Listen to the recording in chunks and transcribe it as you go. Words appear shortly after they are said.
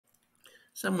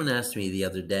Someone asked me the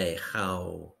other day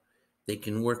how they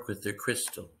can work with their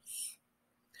crystals,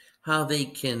 how they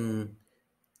can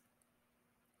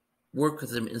work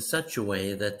with them in such a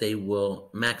way that they will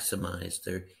maximize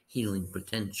their healing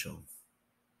potential.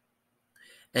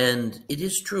 And it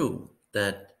is true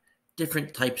that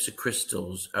different types of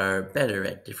crystals are better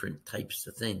at different types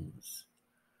of things.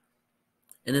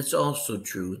 And it's also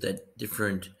true that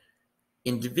different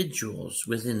individuals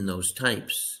within those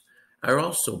types are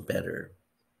also better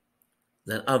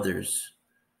than others.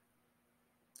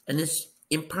 And it's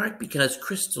in part because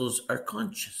crystals are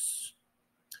conscious.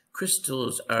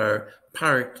 Crystals are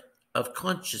part of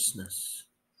consciousness.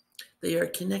 They are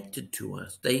connected to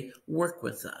us. They work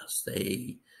with us.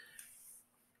 They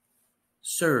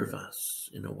serve us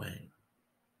in a way.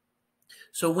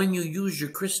 So when you use your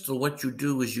crystal, what you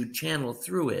do is you channel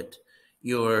through it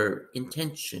your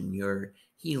intention, your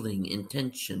healing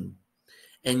intention,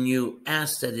 and you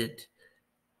ask that it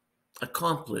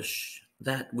accomplish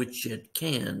that which it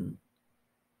can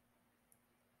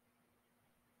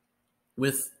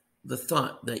with the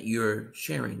thought that you're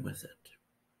sharing with it.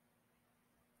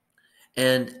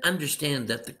 And understand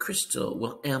that the crystal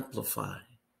will amplify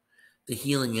the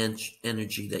healing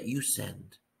energy that you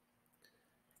send.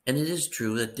 And it is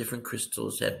true that different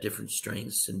crystals have different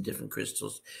strengths, and different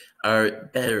crystals are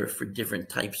better for different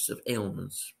types of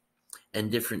ailments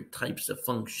and different types of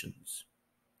functions.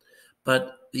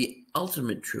 But the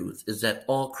ultimate truth is that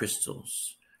all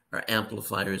crystals are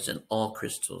amplifiers, and all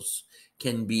crystals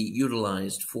can be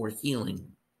utilized for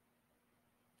healing.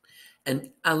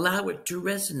 And allow it to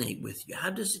resonate with you.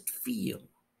 How does it feel?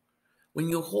 When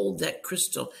you hold that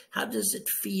crystal, how does it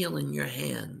feel in your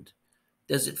hand?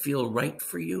 Does it feel right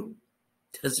for you?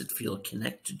 Does it feel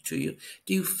connected to you?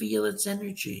 Do you feel its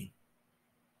energy?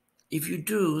 If you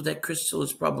do, that crystal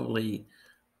is probably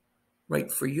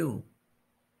right for you.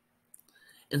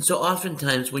 And so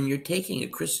oftentimes when you're taking a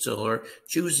crystal or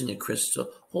choosing a crystal,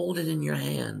 hold it in your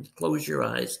hand, close your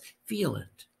eyes, feel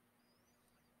it.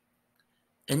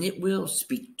 And it will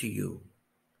speak to you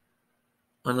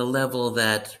on a level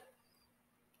that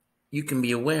you can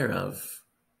be aware of.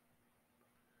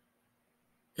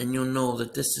 And you'll know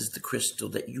that this is the crystal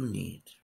that you need.